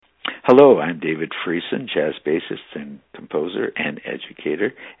Hello, I'm David Friesen, jazz bassist and composer and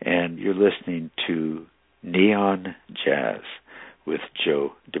educator, and you're listening to Neon Jazz with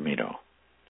Joe Domino.